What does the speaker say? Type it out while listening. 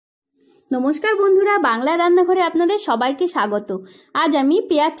নমস্কার বন্ধুরা, বাংলা রান্নাঘরে আপনাদের সবাইকে স্বাগত। আজ আমি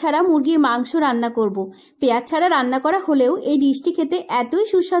পেঁয়াজ ছাড়া মুরগির মাংস রান্না করব। পেঁয়াজ ছাড়া রান্না করা হলেও এই ডিশটি খেতে এতই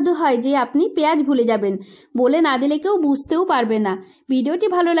সুস্বাদু হয় যে আপনি পেঁয়াজ ভুলে যাবেন, বলে না দিলে কেউ বুঝতেও পারবে না। ভিডিওটি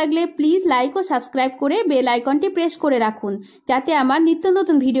ভালো লাগলে প্লিজ লাইক ও সাবস্ক্রাইব করে বেল আইকনটি প্রেস করে রাখুন, যাতে আমার নিত্য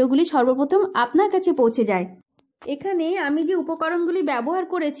নতুন ভিডিওগুলি সর্বপ্রথম আপনার কাছে পৌঁছে যায়। এখানে আমি যে উপকরণগুলি ব্যবহার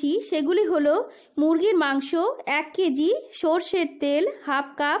করেছি সেগুলি হলো মুরগির মাংস 1 কেজি, সর্ষের তেল হাফ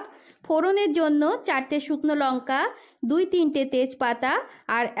কাপ, ফোড়নের জন্য 4টে শুকনো লঙ্কা, 2-3টে তেজপাতা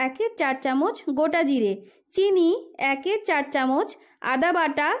আর 1-4 চামচ গোটা জিরে, চিনি 1-4 চামচ, আদা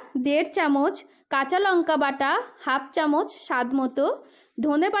বাটা 1.5 চামচ, কাঁচা লঙ্কা বাটা হাফ চামচ স্বাদ মতো,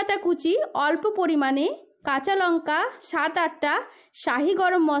 ধনে পাতা কুচি অল্প পরিমাণে, কাঁচা লঙ্কা 7-8টা, শাহি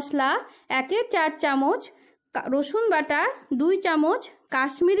গরম মশলা 1-4 চামচ, রসুন বাটা 2 চামচ,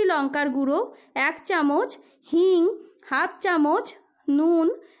 কাশ্মীরি লঙ্কার গুঁড়ো 1 চামচ, হিং হাফ চামচ, নুন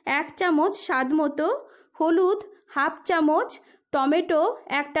 1 চামচ স্বাদ মতো, হলুদ হাফ চামচ, টমেটো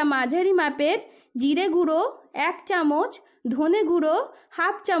একটা মাঝারি মাপের, জিরে গুঁড়ো 1 চামচ, ধনে গুঁড়ো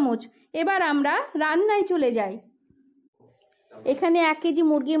হাফ চামচ। এবার আমরা রান্নায় চলে যাই। এখানে 1 কেজি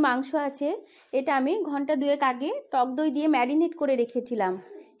মুরগির মাংস আছে। এটা আমি ঘন্টা 2 আগে টক দই দিয়ে ম্যারিনেট করে রেখেছিলাম।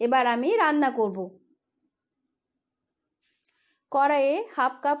 এবার আমি রান্না করব। কড়াইয়ে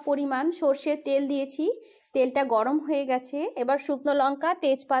হাফ কাপ পরিমাণ সর্ষের তেল দিয়েছি। তেলটা গরম হয়ে গেছে। এবার শুকনো লঙ্কা,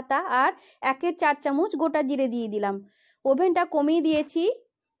 তেজপাতা আর 1-4 চামচ গোটা জিরে দিয়ে দিলাম। ওভেনটা কমিয়ে দিয়েছি।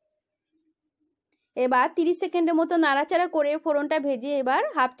 এবার 30 সেকেন্ডের মতো নাড়াচাড়া করে ফোড়নটা ভেজে এবার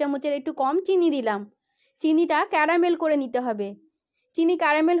হাফ চামচের একটু কম চিনি দিলাম। চিনিটা ক্যারামেল করে নিতে হবে। চিনি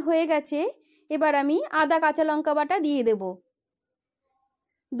ক্যারামেল হয়ে গেছে। এবার আমি আদা কাঁচা লঙ্কা বাটা দিয়ে দেব।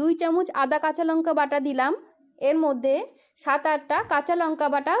 2 চামচ আদা কাঁচা লঙ্কা বাটা দিলাম। এর মধ্যে 7-8টা কাঁচা লঙ্কা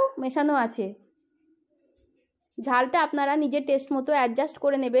বাটাও মেশানো আছে। ঝালটা আপনারা নিজের টেস্ট মতো অ্যাডজাস্ট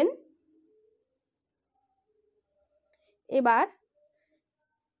করে নেবেন। এবার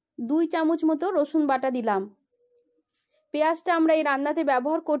 2 চামচ মতো রসুন বাটা দিলাম। পেঁয়াজটা আমরা এই রান্নাতে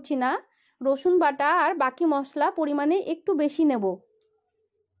ব্যবহার করছি না। রসুন বাটা আর বাকি মশলা পরিমাণে একটু বেশি নেব।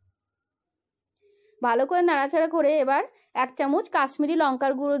 ভালো করে নাড়াচাড়া করে এবার 1 চামচ কাশ্মীরি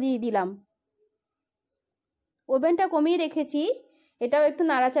লঙ্কার গুঁড়ো দিয়ে দিলাম। ওভেনটা কমিয়ে রেখেছি। এটাও একটু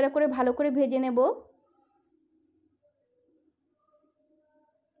নাড়াচাড়া করে ভালো করে ভেজে নেব।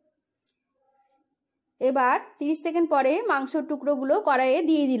 এবার 30 সেকেন্ড পরে মাংসর টুকরোগুলো কড়াইয়ে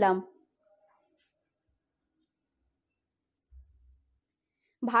দিয়ে দিলাম।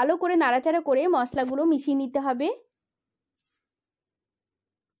 ভালো করে নাড়াচাড়া করে মশলাগুলো মিশিয়ে নিতে হবে।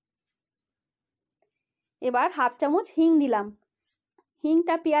 এবার হাফ চামচ হিং দিলাম।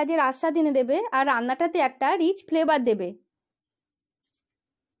 হিংটা পেঁয়াজের আস্বাদ এনে দেবে আর রান্নাটাতে একটা রিচ ফ্লেভার দেবে।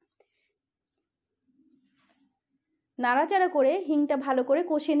 নাড়াচাড়া করে হিংটা ভালো করে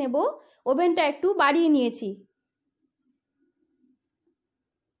কষে নেব। ওভেনটা একটু বাড়িয়ে নিয়েছি।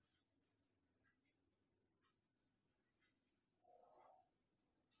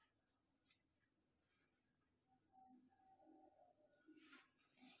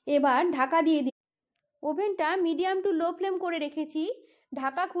 এবার ঢাকা দিয়ে দিই। ওভেনটা মিডিয়াম টু লো ফ্লেম করে রেখেছি।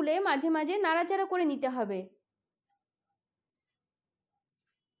 ঢাকা খুলে মাঝে মাঝে নাড়াচাড়া করে নিতে হবে।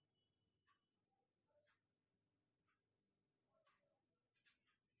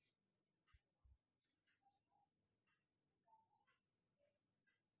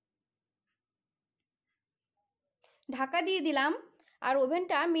 ঢাকা দিয়ে দিলাম আর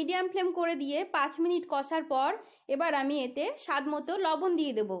ওভেনটা মিডিয়াম ফ্লেম করে দিয়ে 5 মিনিট কষার পর এবার আমি এতে স্বাদ মতো লবণ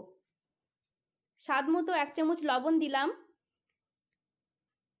দিয়ে দেব। স্বাদ মতো 1 চামচ লবণ দিলাম।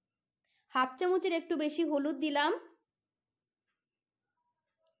 হাফ চামচের একটু বেশি হলুদ দিলাম।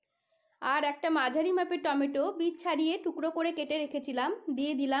 আর একটা মাঝারি মাপের টমেটো বীজ ছাড়িয়ে টুকরো করে কেটে রেখেছিলাম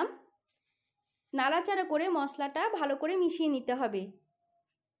দিয়ে দিলাম। নাড়াচাড়া করে মশলাটা ভালো করে মিশিয়ে নিতে হবে।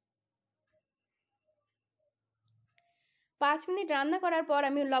 5 মিনিট রান্না করার পর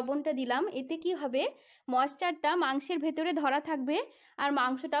আমি লবণটা দিলাম। এতে কি হবে, ময়েশ্চারটা মাংসের ভেতরে ধরা থাকবে আর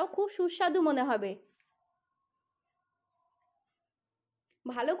মাংসটাও খুব সুস্বাদু মনে হবে।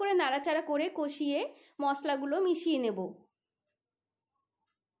 ভালো করে নাড়াচাড়া করে কষিয়ে মশলাগুলো মিশিয়ে নেব।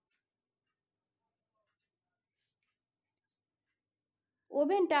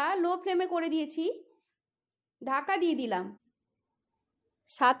 ওভেনটা লো ফ্লেমে করে দিয়েছি। ঢাকা দিয়ে দিলাম।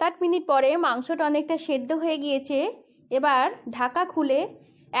 7-8 মিনিট পরে মাংসটা অনেকটা সেদ্ধ হয়ে গিয়েছে। এবার ঢাকা খুলে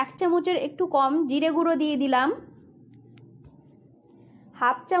 1 চামচের একটু কম জিরে গুঁড়ো দিয়ে দিলাম।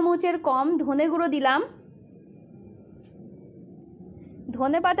 হাফ চামচের কম ধনে গুঁড়ো দিলাম।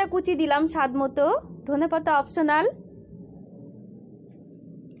 ধনে পাতা কুচি দিলাম স্বাদ মতো। ধনে পাতা অপশনাল।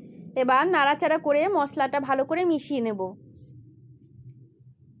 এবার নাড়াচাড়া করে মশলাটা ভালো করে মিশিয়ে নেব।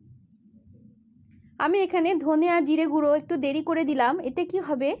 আমি এখানে ধনে আর জিরে গুঁড়ো একটু দেরি করে দিলাম। এতে কি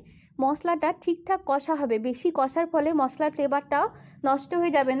হবে, মশলাটা ঠিকঠাক কষা হবে। বেশি কষার ফলে মশলার ফ্লেভারটাও নষ্ট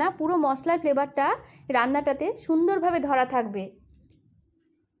হয়ে যাবে না, পুরো মশলার ফ্লেভারটা রান্নাটাতে সুন্দরভাবে ধরা থাকবে।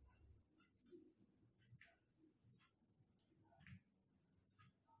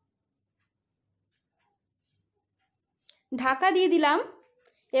 ঢাকা দিয়ে দিলাম।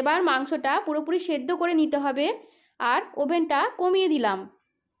 এবার মাংসটা পুরোপুরি সেদ্ধ করে নিতে হবে, আর ওভেনটা কমিয়ে দিলাম।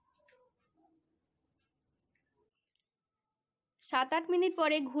 7-8 মিনিট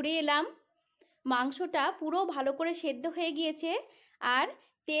পরে ঘুরে এলাম। মাংসটা পুরো ভালো করে সেদ্ধ হয়ে গিয়েছে আর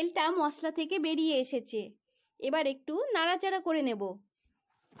তেলটা মশলা থেকে বেরিয়ে এসেছে। এবার একটু নাড়াচাড়া করে নেব।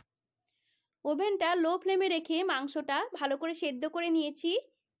 ওভেনটা লো ফ্লেমে রেখে মাংসটা ভালো করে সেদ্ধ করে নিয়েছি।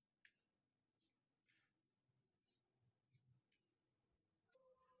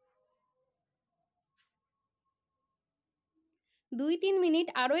 দুই 3 মিনিট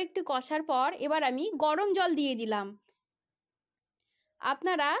আরও একটু কষার পর এবার আমি গরম জল দিয়ে দিলাম।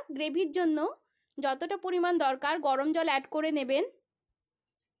 আপনারা গ্রেভির জন্য যতটা পরিমাণ দরকার গরম জল অ্যাড করে নেবেন।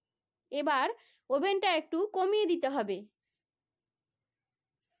 এবার ওভেনটা একটু কমিয়ে দিতে হবে।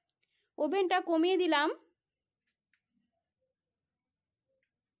 ওভেনটা কমিয়ে দিলাম।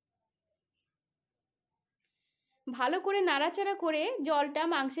 ভালো করে নাড়াচাড়া করে জলটা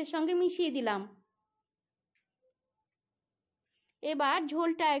মাংসের সঙ্গে মিশিয়ে দিলাম। এবার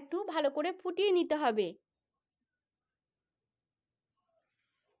ঝোলটা একটু ভালো করে ফুটিয়ে নিতে হবে।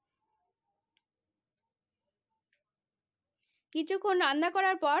 কিছুক্ষণ রান্না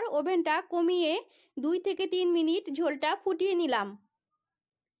করার পর ওভেনটা কমিয়ে 2 থেকে 3 মিনিট ঝোলটা ফুটিয়ে নিলাম।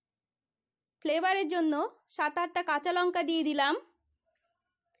 ফ্লেভারের জন্য 7-8টা কাঁচা লঙ্কা দিয়ে দিলাম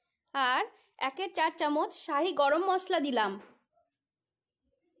আর 1/4 চামচ শাহি গরম মশলা দিলাম।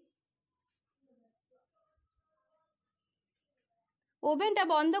 ওভেনটা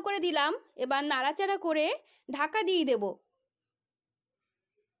বন্ধ করে দিলাম। এবার নাড়াচাড়া করে ঢাকা দিয়ে দেব।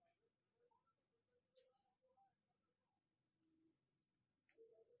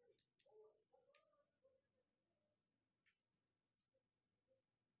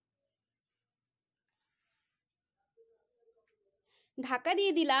 ঢাকা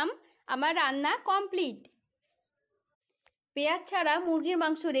দিয়ে দিলাম। আমার রান্না কমপ্লিট। পেঁয়াজ ছাড়া মুরগির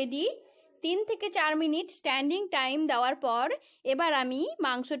মাংস রেডি। 3 থেকে 4 মিনিট স্ট্যান্ডিং টাইম দেওয়ার পর এবার আমি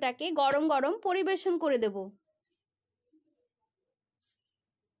মাংসটাকে গরম গরম পরিবেশন করে দেব।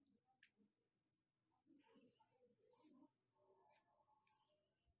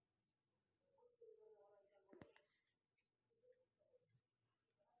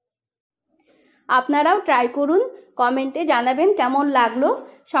 আপনারাও ট্রাই করুন, কমেন্টে জানাবেন কেমন লাগলো।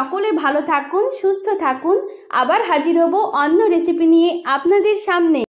 সকলে ভালো থাকুন, সুস্থ থাকুন। আবার হাজির হব অন্য রেসিপি নিয়ে আপনাদের সামনে।